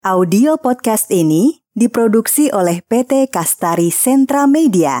Audio podcast ini diproduksi oleh PT Kastari Sentra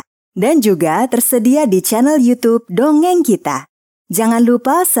Media dan juga tersedia di channel YouTube Dongeng Kita. Jangan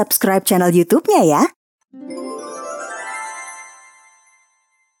lupa subscribe channel YouTube-nya ya.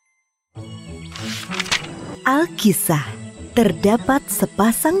 Alkisah, terdapat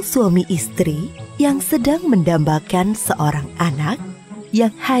sepasang suami istri yang sedang mendambakan seorang anak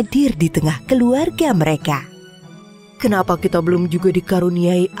yang hadir di tengah keluarga mereka. Kenapa kita belum juga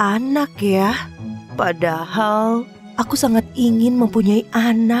dikaruniai anak ya? Padahal aku sangat ingin mempunyai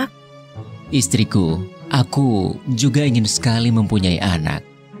anak. Istriku, aku juga ingin sekali mempunyai anak.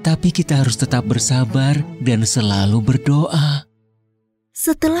 Tapi kita harus tetap bersabar dan selalu berdoa.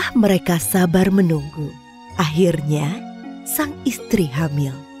 Setelah mereka sabar menunggu, akhirnya sang istri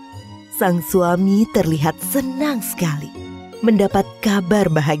hamil. Sang suami terlihat senang sekali mendapat kabar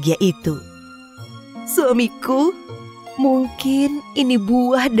bahagia itu. Suamiku, mungkin ini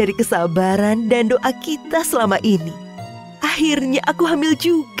buah dari kesabaran dan doa kita selama ini. Akhirnya aku hamil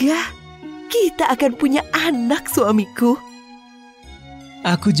juga. Kita akan punya anak, suamiku.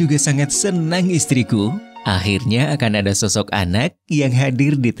 Aku juga sangat senang, istriku. Akhirnya akan ada sosok anak yang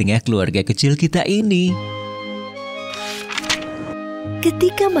hadir di tengah keluarga kecil kita ini.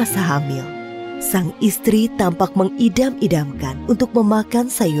 Ketika masa hamil, sang istri tampak mengidam-idamkan untuk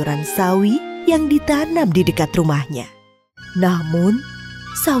memakan sayuran sawi yang ditanam di dekat rumahnya. Namun,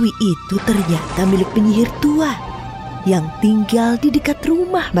 sawi itu ternyata milik penyihir tua yang tinggal di dekat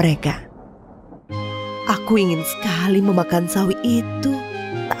rumah mereka. Aku ingin sekali memakan sawi itu.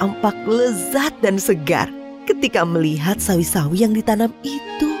 Tampak lezat dan segar ketika melihat sawi-sawi yang ditanam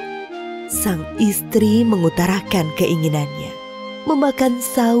itu. Sang istri mengutarakan keinginannya memakan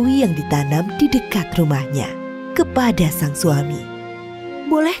sawi yang ditanam di dekat rumahnya kepada sang suami.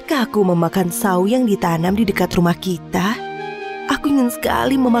 Bolehkah aku memakan sawi yang ditanam di dekat rumah kita? Aku ingin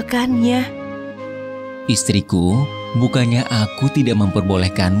sekali memakannya. Istriku, bukannya aku tidak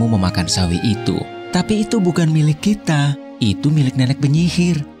memperbolehkanmu memakan sawi itu. Tapi itu bukan milik kita, itu milik nenek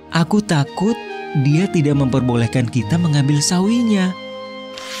penyihir. Aku takut dia tidak memperbolehkan kita mengambil sawinya.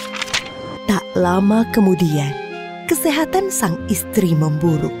 Tak lama kemudian, kesehatan sang istri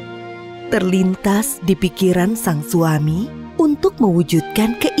memburuk. Terlintas di pikiran sang suami untuk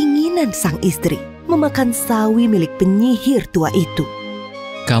mewujudkan keinginan sang istri memakan sawi milik penyihir tua itu.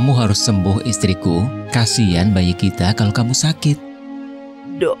 Kamu harus sembuh, istriku. Kasihan bayi kita kalau kamu sakit.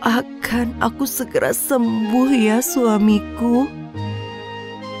 Doakan aku segera sembuh ya, suamiku.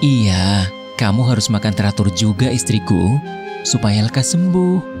 Iya, kamu harus makan teratur juga, istriku, supaya lekas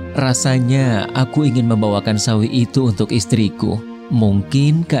sembuh. Rasanya aku ingin membawakan sawi itu untuk istriku.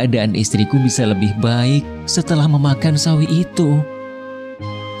 Mungkin keadaan istriku bisa lebih baik setelah memakan sawi itu.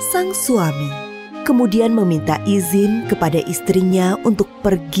 Sang suami kemudian meminta izin kepada istrinya untuk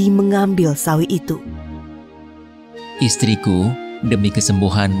pergi mengambil sawi itu. Istriku, demi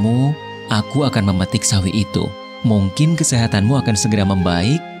kesembuhanmu, aku akan memetik sawi itu. Mungkin kesehatanmu akan segera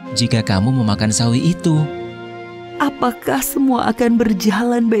membaik jika kamu memakan sawi itu. Apakah semua akan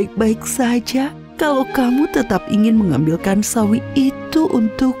berjalan baik-baik saja kalau kamu tetap ingin mengambilkan sawi itu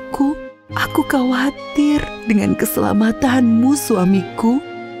untukku? Aku khawatir dengan keselamatanmu, suamiku.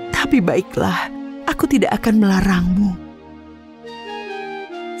 Tapi baiklah, aku tidak akan melarangmu.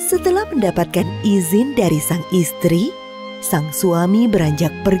 Setelah mendapatkan izin dari sang istri, sang suami beranjak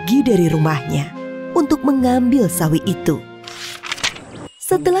pergi dari rumahnya untuk mengambil sawi itu.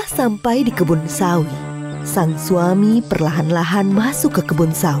 Setelah sampai di kebun sawi, sang suami perlahan-lahan masuk ke kebun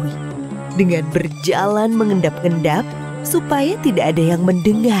sawi dengan berjalan mengendap-endap supaya tidak ada yang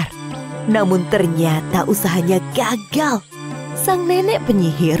mendengar. Namun ternyata usahanya gagal. Sang nenek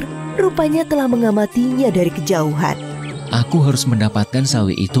penyihir rupanya telah mengamatinya dari kejauhan. Aku harus mendapatkan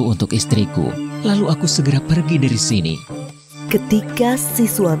sawi itu untuk istriku. Lalu aku segera pergi dari sini. Ketika si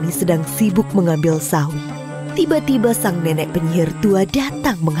suami sedang sibuk mengambil sawi, tiba-tiba sang nenek penyihir tua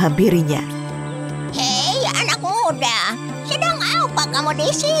datang menghampirinya. Hei anak muda, sedang apa kamu di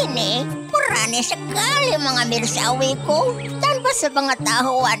sini? Berani sekali mengambil sawiku tanpa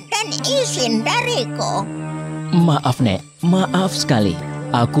sepengetahuan dan izin dariku. Maaf, Nek. Maaf sekali.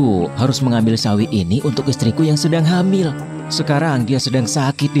 Aku harus mengambil sawi ini untuk istriku yang sedang hamil. Sekarang dia sedang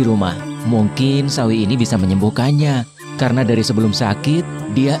sakit di rumah. Mungkin sawi ini bisa menyembuhkannya. Karena dari sebelum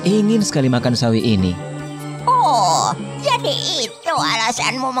sakit, dia ingin sekali makan sawi ini. Oh, jadi itu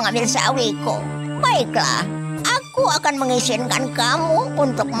alasanmu mengambil sawiku. Baiklah, aku akan mengizinkan kamu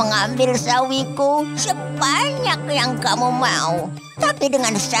untuk mengambil sawiku sebanyak yang kamu mau. Tapi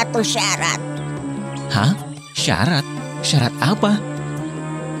dengan satu syarat. Hah? Syarat? Syarat apa?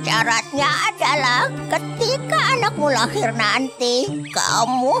 Syaratnya adalah ketika anakmu lahir nanti,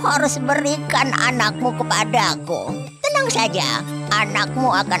 kamu harus berikan anakmu kepadaku. Tenang saja, anakmu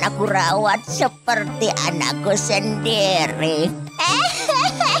akan aku rawat seperti anakku sendiri.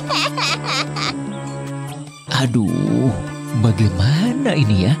 Aduh, bagaimana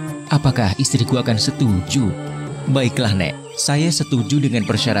ini ya? Apakah istriku akan setuju? Baiklah, Nek. Saya setuju dengan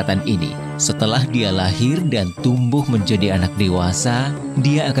persyaratan ini. Setelah dia lahir dan tumbuh menjadi anak dewasa,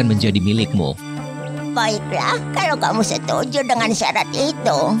 dia akan menjadi milikmu. Baiklah, kalau kamu setuju dengan syarat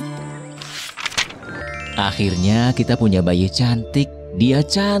itu. Akhirnya kita punya bayi cantik. Dia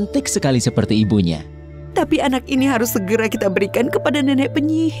cantik sekali seperti ibunya. Tapi anak ini harus segera kita berikan kepada nenek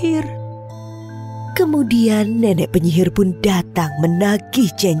penyihir. Kemudian nenek penyihir pun datang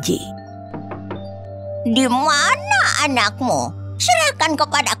menagih janji. Di mana anakmu? Serahkan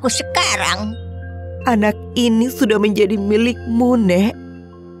kepadaku sekarang. Anak ini sudah menjadi milikmu, Nek.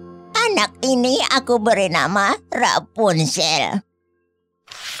 Anak ini aku beri nama Rapunzel.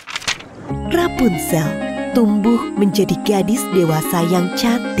 Rapunzel tumbuh menjadi gadis dewasa yang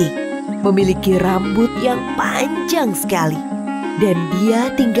cantik, memiliki rambut yang panjang sekali, dan dia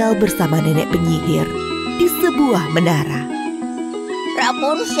tinggal bersama nenek penyihir di sebuah menara.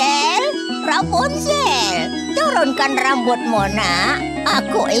 Rapunzel, Rapunzel, turunkan rambutmu, nak.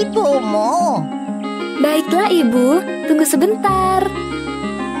 Aku ibumu. Baiklah, Ibu. Tunggu sebentar.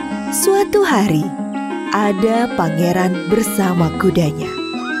 Suatu hari, ada pangeran bersama kudanya,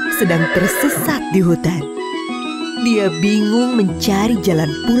 sedang tersesat di hutan. Dia bingung mencari jalan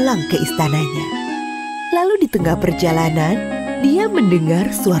pulang ke istananya. Lalu di tengah perjalanan, dia mendengar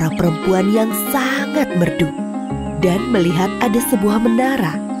suara perempuan yang sangat merdu dan melihat ada sebuah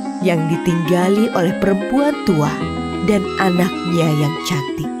menara yang ditinggali oleh perempuan tua dan anaknya yang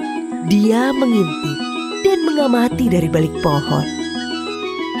cantik. Dia mengintip dan mengamati dari balik pohon.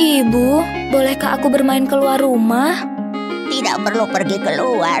 Ibu, bolehkah aku bermain keluar rumah? Tidak perlu pergi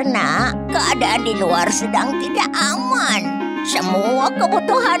keluar, nak. Keadaan di luar sedang tidak aman. Semua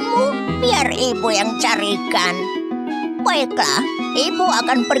kebutuhanmu biar ibu yang carikan. Baiklah, ibu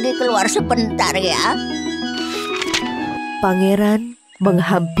akan pergi keluar sebentar ya. Pangeran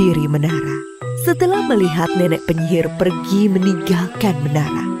menghampiri menara. Setelah melihat nenek penyihir pergi meninggalkan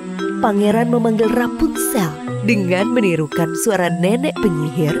menara, pangeran memanggil Rapunzel dengan menirukan suara nenek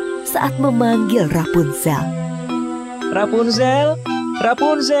penyihir saat memanggil Rapunzel. Rapunzel,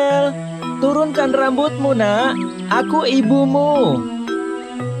 Rapunzel, turunkan rambutmu, nak. Aku ibumu.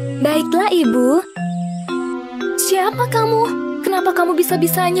 Baiklah, Ibu. Siapa kamu? Kenapa kamu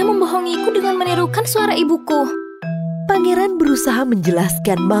bisa-bisanya membohongiku dengan menirukan suara ibuku? Pangeran berusaha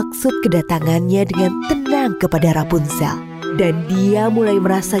menjelaskan maksud kedatangannya dengan tenang kepada Rapunzel, dan dia mulai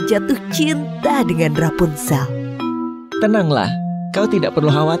merasa jatuh cinta dengan Rapunzel. Tenanglah, kau tidak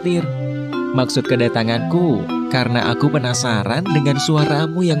perlu khawatir. Maksud kedatanganku karena aku penasaran dengan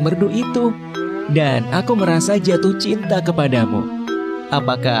suaramu yang merdu itu, dan aku merasa jatuh cinta kepadamu.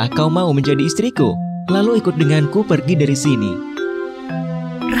 Apakah kau mau menjadi istriku? Lalu ikut denganku pergi dari sini.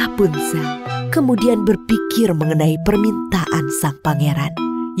 Rapunzel kemudian berpikir mengenai permintaan sang pangeran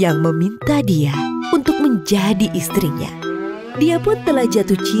yang meminta dia untuk menjadi istrinya. Dia pun telah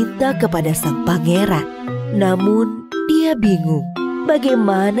jatuh cinta kepada sang pangeran, namun dia bingung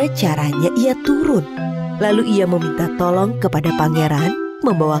bagaimana caranya ia turun. Lalu ia meminta tolong kepada pangeran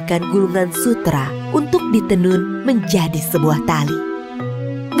membawakan gulungan sutra untuk ditenun menjadi sebuah tali.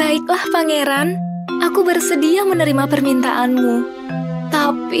 Baiklah, Pangeran. Aku bersedia menerima permintaanmu.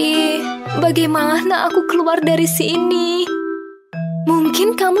 Tapi, bagaimana aku keluar dari sini?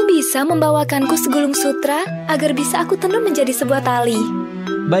 Mungkin kamu bisa membawakanku segulung sutra agar bisa aku tenun menjadi sebuah tali.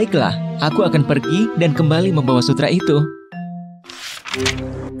 Baiklah, aku akan pergi dan kembali membawa sutra itu.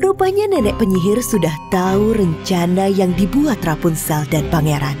 Rupanya nenek penyihir sudah tahu rencana yang dibuat Rapunzel dan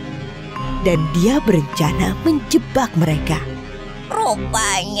pangeran. Dan dia berencana menjebak mereka.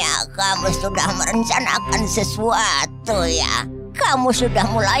 Rupanya kamu sudah merencanakan sesuatu ya. Kamu sudah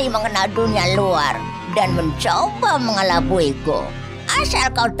mulai mengenal dunia luar dan mencoba mengelabuiku.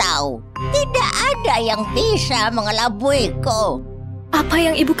 Asal kau tahu, tidak ada yang bisa mengelabuiku. Apa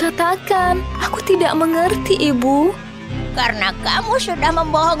yang ibu katakan? Aku tidak mengerti, Ibu. Karena kamu sudah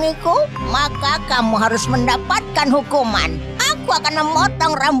membohongiku, maka kamu harus mendapatkan hukuman. Aku akan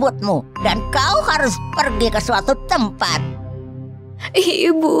memotong rambutmu dan kau harus pergi ke suatu tempat.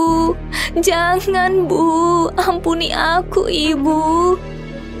 Ibu, jangan, Bu. Ampuni aku, Ibu.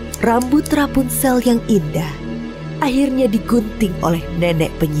 Rambut Rapunzel yang indah akhirnya digunting oleh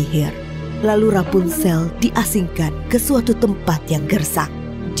nenek penyihir. Lalu Rapunzel diasingkan ke suatu tempat yang gersang,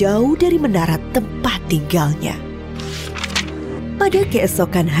 jauh dari menara tempat tinggalnya. Pada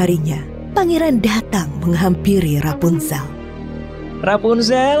keesokan harinya, pangeran datang menghampiri Rapunzel.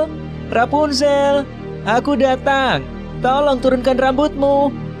 Rapunzel, Rapunzel, aku datang. Tolong turunkan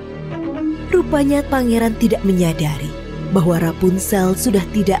rambutmu. Rupanya pangeran tidak menyadari bahwa Rapunzel sudah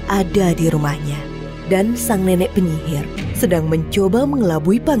tidak ada di rumahnya. Dan sang nenek penyihir sedang mencoba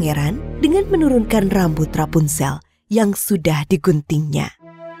mengelabui pangeran dengan menurunkan rambut Rapunzel yang sudah diguntingnya.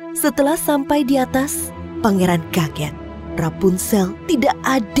 Setelah sampai di atas, pangeran kaget. Rapunzel tidak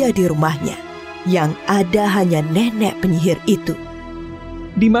ada di rumahnya. Yang ada hanya nenek penyihir itu.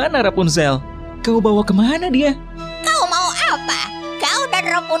 Di mana Rapunzel? Kau bawa kemana dia? Kau mau apa? Kau dan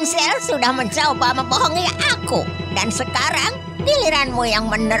Rapunzel sudah mencoba membohongi aku. Dan sekarang giliranmu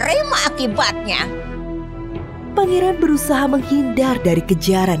yang menerima akibatnya. Pangeran berusaha menghindar dari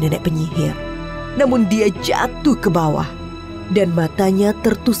kejaran nenek penyihir. Namun dia jatuh ke bawah. Dan matanya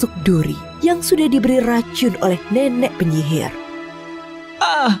tertusuk duri yang sudah diberi racun oleh nenek penyihir.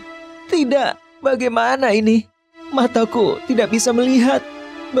 Ah, tidak. Bagaimana ini? Mataku tidak bisa melihat.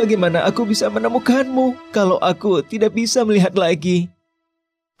 Bagaimana aku bisa menemukanmu kalau aku tidak bisa melihat lagi?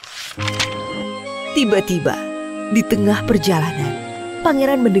 Tiba-tiba, di tengah perjalanan,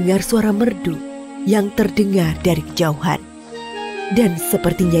 pangeran mendengar suara merdu yang terdengar dari kejauhan. Dan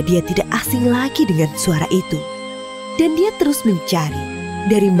sepertinya dia tidak asing lagi dengan suara itu. Dan dia terus mencari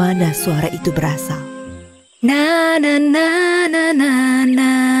dari mana suara itu berasal. Na na na na na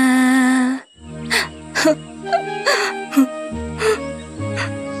na.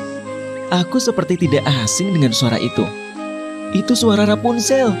 Aku seperti tidak asing dengan suara itu. Itu suara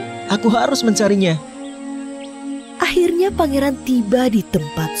Rapunzel. Aku harus mencarinya. Akhirnya pangeran tiba di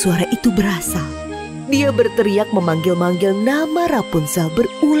tempat suara itu berasal. Dia berteriak memanggil-manggil nama Rapunzel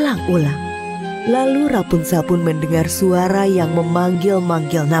berulang-ulang. Lalu Rapunzel pun mendengar suara yang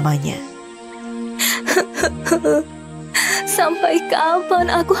memanggil-manggil namanya. Sampai kapan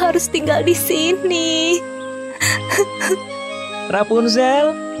aku harus tinggal di sini?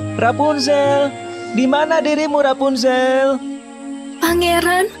 Rapunzel, Rapunzel, di mana dirimu Rapunzel?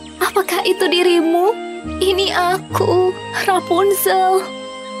 Pangeran, apakah itu dirimu? Ini aku, Rapunzel.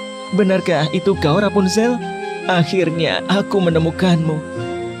 Benarkah itu kau Rapunzel? Akhirnya aku menemukanmu.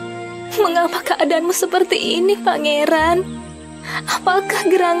 Mengapa keadaanmu seperti ini, Pangeran? Apakah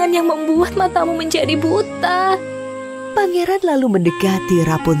gerangan yang membuat matamu menjadi buta? Pangeran lalu mendekati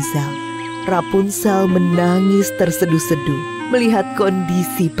Rapunzel. Rapunzel menangis terseduh-seduh melihat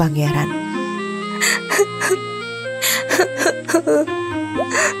kondisi pangeran.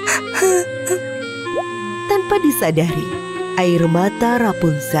 Tanpa disadari, air mata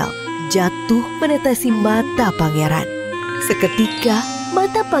Rapunzel jatuh menetesi mata pangeran. Seketika,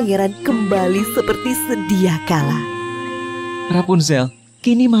 mata pangeran kembali seperti sedia kala. Rapunzel,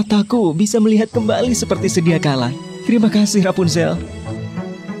 kini mataku bisa melihat kembali seperti sedia kala. Terima kasih Rapunzel.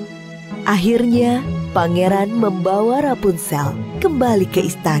 Akhirnya, pangeran membawa Rapunzel kembali ke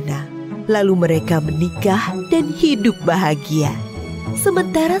istana. Lalu mereka menikah dan hidup bahagia.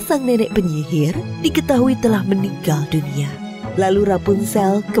 Sementara sang nenek penyihir diketahui telah meninggal dunia. Lalu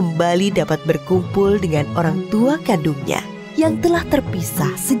Rapunzel kembali dapat berkumpul dengan orang tua kandungnya yang telah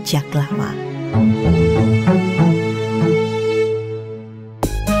terpisah sejak lama.